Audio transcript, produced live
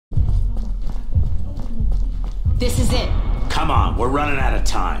This is it. Come on, we're running out of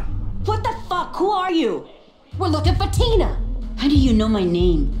time. What the fuck? Who are you? We're looking for Tina. How do you know my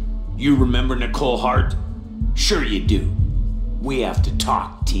name? You remember Nicole Hart? Sure you do. We have to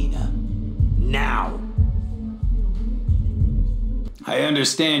talk, Tina. Now. I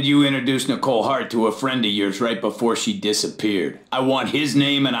understand you introduced Nicole Hart to a friend of yours right before she disappeared. I want his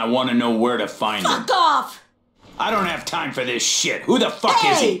name and I want to know where to find him. Fuck off! I don't have time for this shit. Who the fuck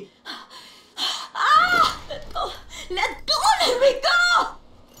is he? Ah! Let go! Let me go!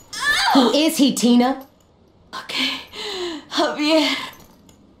 Ah! Who is he, Tina? Okay, Javier.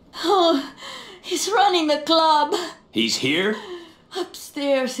 Oh, he's running the club. He's here?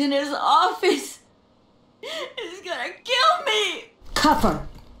 Upstairs in his office. He's gonna kill me. Cuff her.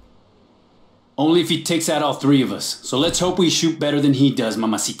 Only if he takes out all three of us. So let's hope we shoot better than he does,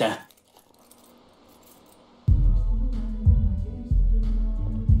 mamacita.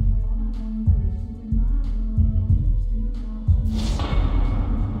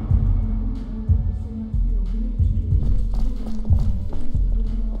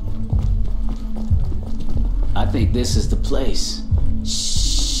 I think this is the place.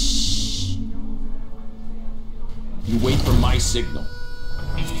 Shh. You wait for my signal.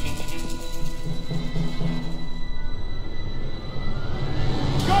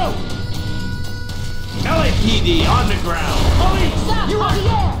 Go! LAPD on the ground. Police! Stop! You are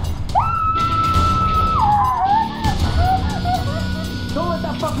here! Don't let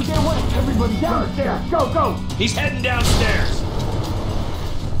that fucker get away! Everybody downstairs! Go, go! He's heading downstairs.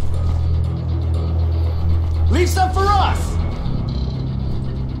 Leave some for us!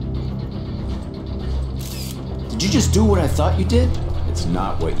 Did you just do what I thought you did? It's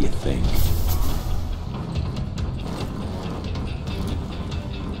not what you think.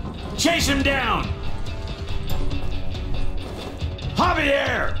 Chase him down!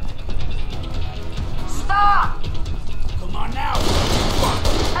 Javier! Stop! Come on now!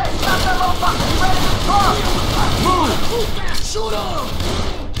 Hey, stop that motherfucker! He's ready to talk! Move! Move back! Shoot him!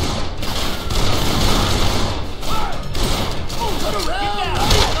 Turn around!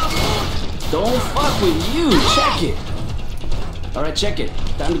 Don't fuck with you. Check it. All right, check it.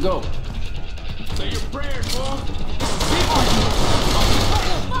 Time to go. Say your prayers, boy.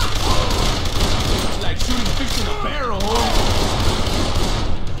 It's like shooting fish in a barrel,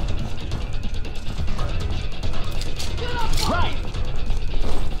 Right.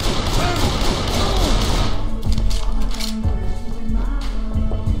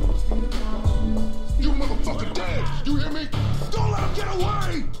 You motherfucker dead! You hear me? Don't let him get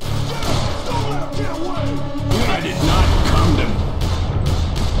away! Don't let him get away! I did not come to...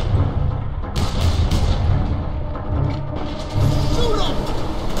 Shoot him!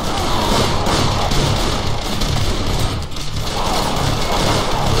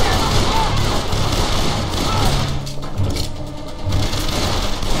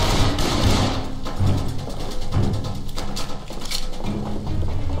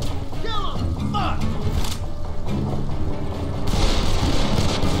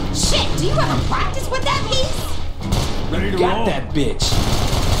 Shit, do you ever practice with that piece? Ready to Got roll. that bitch.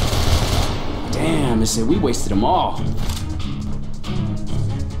 Damn, I said we wasted them all.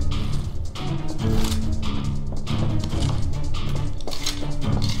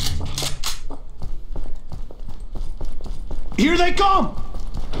 Here they come!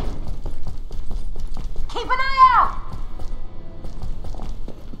 Keep an eye out!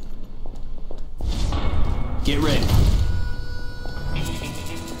 Get ready.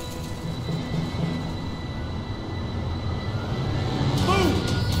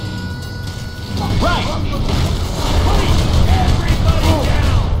 Right! Police! Everybody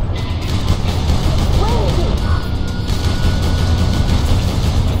down!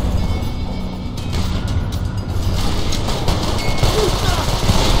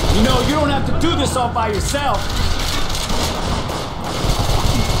 You know, you don't have to do this all by yourself.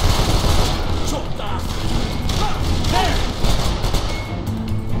 There!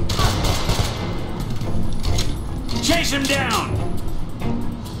 Chase him down!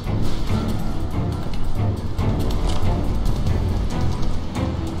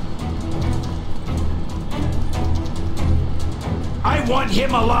 I want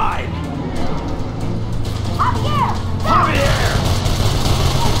him alive! Javier! Javier!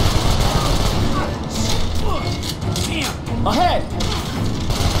 Damn! Ahead!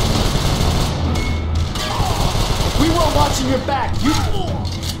 We weren't watching your back. You...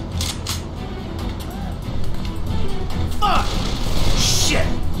 Fuck! Shit!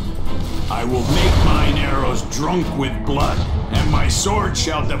 I will make mine arrows drunk with blood, and my sword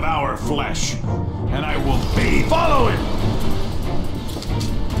shall devour flesh, and I will bathe. Follow him!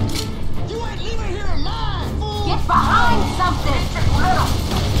 You ain't leaving here alive, fool! Get behind something!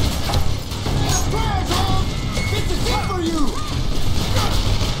 Surprise, Holmes! This is it for you!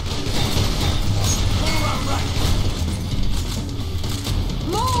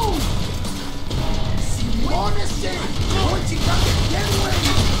 Move! On this shit! Once you got it, get away!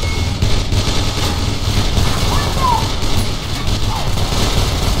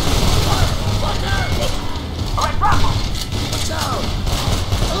 Alright, drop him! Watch out!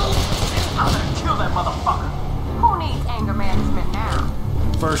 I'm gonna kill that motherfucker! Who needs anger management now?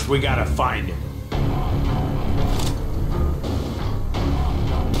 First, we gotta find him.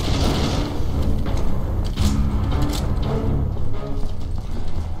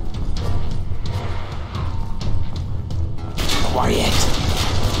 Quiet.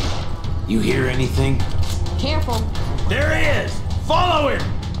 You hear anything? Careful. There he is! Follow him!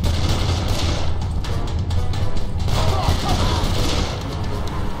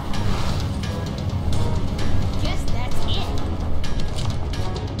 Guess that's it.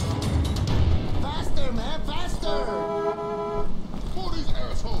 Faster, man, faster! Pull these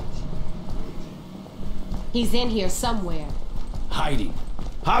assholes! He's in here somewhere. Hiding.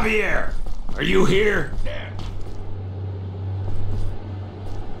 Javier! Are you here?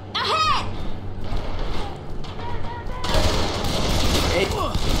 Ahead! Hey.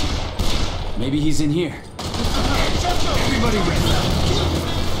 Maybe he's in here. Everybody ready.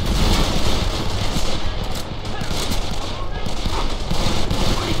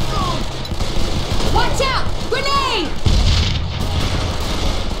 Watch out! Grenade!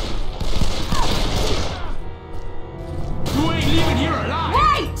 You ain't leaving here alive!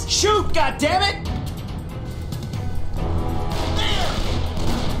 Right! Shoot, goddammit!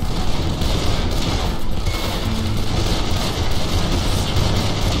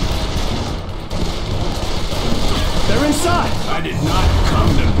 They're inside! I did not come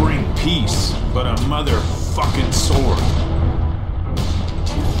to bring peace, but a motherfucking sword.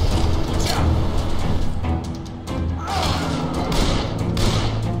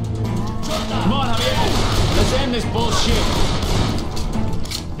 Come on, Javier! Let's end this bullshit!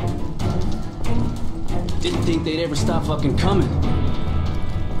 Didn't think they'd ever stop fucking coming.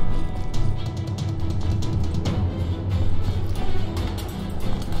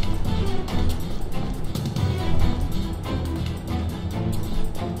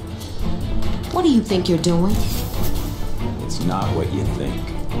 What do you think you're doing? It's not what you think.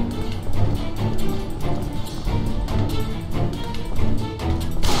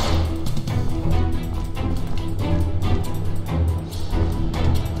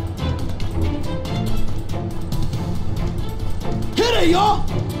 Hit it, y'all!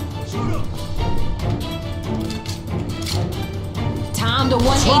 Time to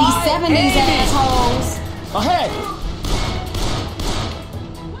 187 these aiming. assholes. Ahead!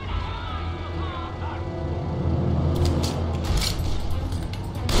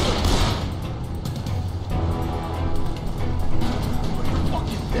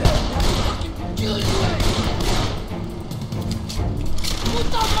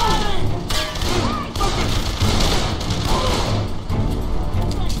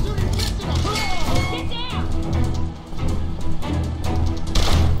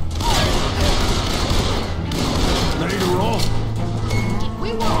 Ready to roll? We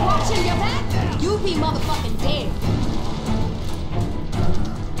weren't watching your back. You'd be motherfucking dead.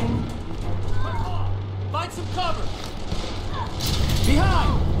 Find some cover!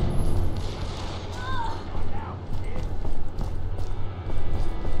 Behind!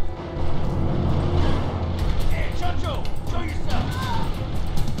 Hey, Chocho! Show yourself!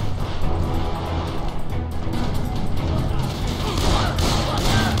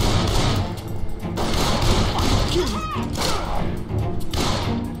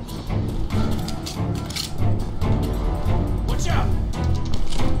 Watch out!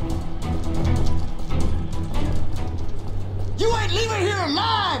 You ain't leaving here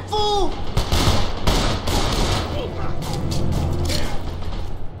alive, fool!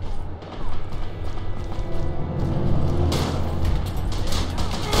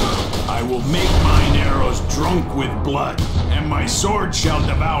 I will make mine arrows drunk with blood, and my sword shall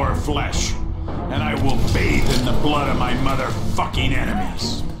devour flesh, and I will bathe in the blood of my motherfucking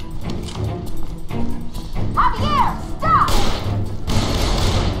enemies. Javier, stop!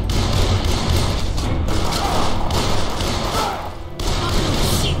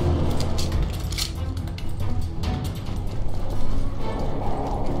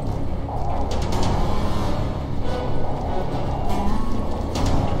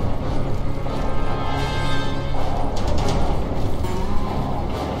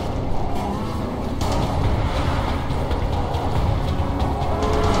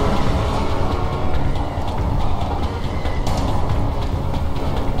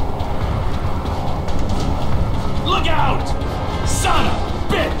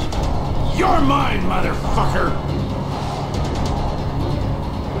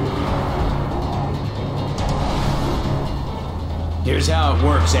 Here's how it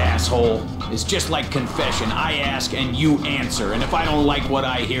works, asshole. It's just like confession. I ask and you answer. And if I don't like what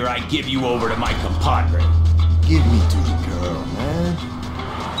I hear, I give you over to my compadre. Give me to the girl, man.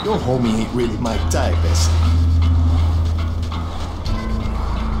 Your homie ain't really my type,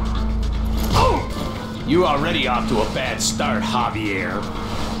 You already off to a bad start, Javier.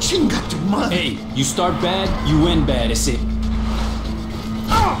 Chinga tu madre. Hey, you start bad, you end bad, ese.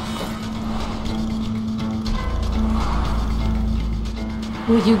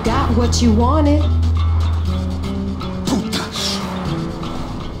 Well, you got what you wanted. Puta.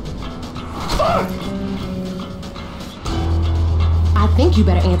 Fuck! I think you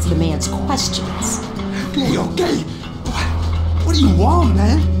better answer the man's questions. Okay. What do you want,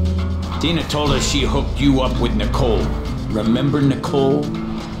 man? Tina told us she hooked you up with Nicole. Remember Nicole?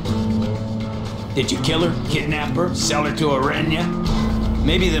 Did you kill her, kidnap her, sell her to Arena?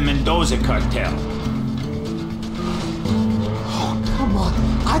 Maybe the Mendoza cartel. Oh, come on.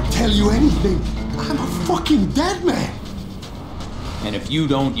 I'd tell you anything. I'm a fucking dead man. And if you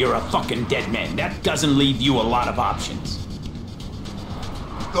don't, you're a fucking dead man. That doesn't leave you a lot of options.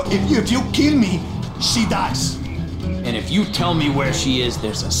 If you kill me, she dies. And if you tell me where she is,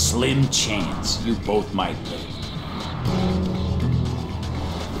 there's a slim chance you both might live.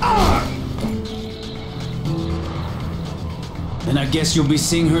 Then I guess you'll be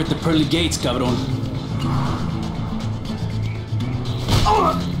seeing her at the pearly gates, cabron.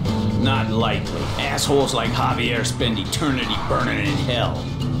 Not likely. Assholes like Javier spend eternity burning in hell.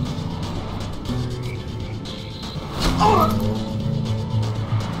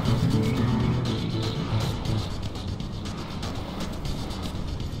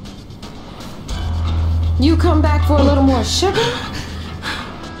 You come back for a little more sugar?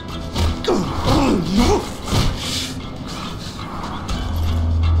 Oh, no.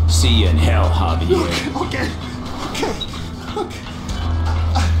 See you in hell, Javier. Okay.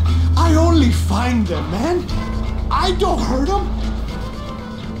 I only find them, man. I don't hurt them.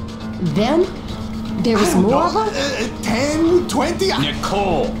 Them? There was more of them? 10, 20.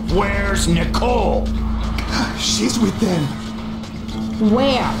 Nicole! Where's Nicole? She's with them.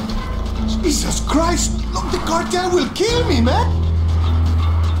 Where? Jesus Christ! Look, the cartel will kill me, man!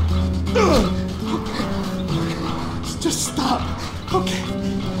 Just stop. Okay.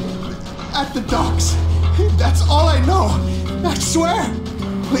 At the docks. That's all I know. I swear.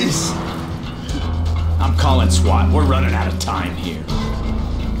 Please. I'm calling SWAT. We're running out of time here.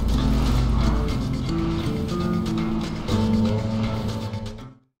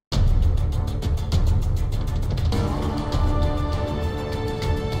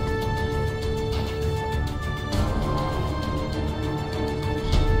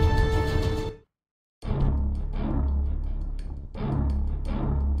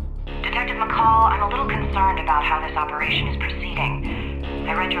 Detective McCall, I'm a little concerned about how this operation is proceeding.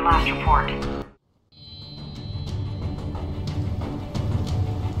 I read your last report.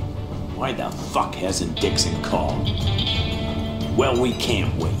 Why the fuck hasn't Dixon called? Well, we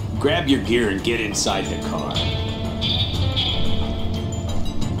can't wait. Grab your gear and get inside the car.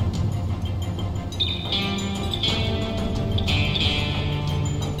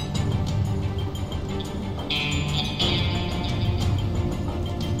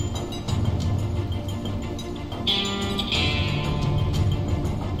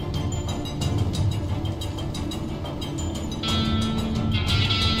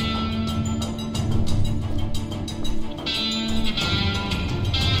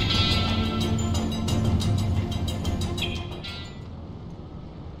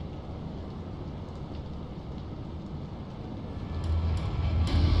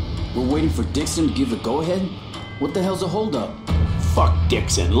 We're waiting for Dixon to give the go-ahead? What the hell's a holdup? Fuck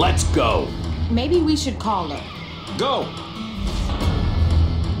Dixon, let's go! Maybe we should call her. Go!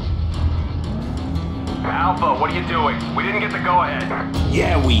 Alpha, what are you doing? We didn't get the go-ahead.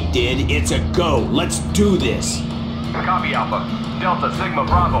 Yeah, we did. It's a go. Let's do this. Copy, Alpha. Delta, Sigma,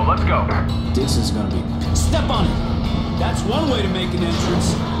 Bravo, let's go. Dixon's gonna be... Step on it! That's one way to make an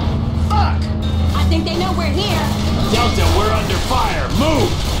entrance. Fuck! I think they know we're here. Delta, we're under fire. Move!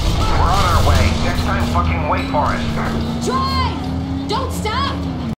 We're on our way. Next time, fucking wait for us. Drive! Don't stop!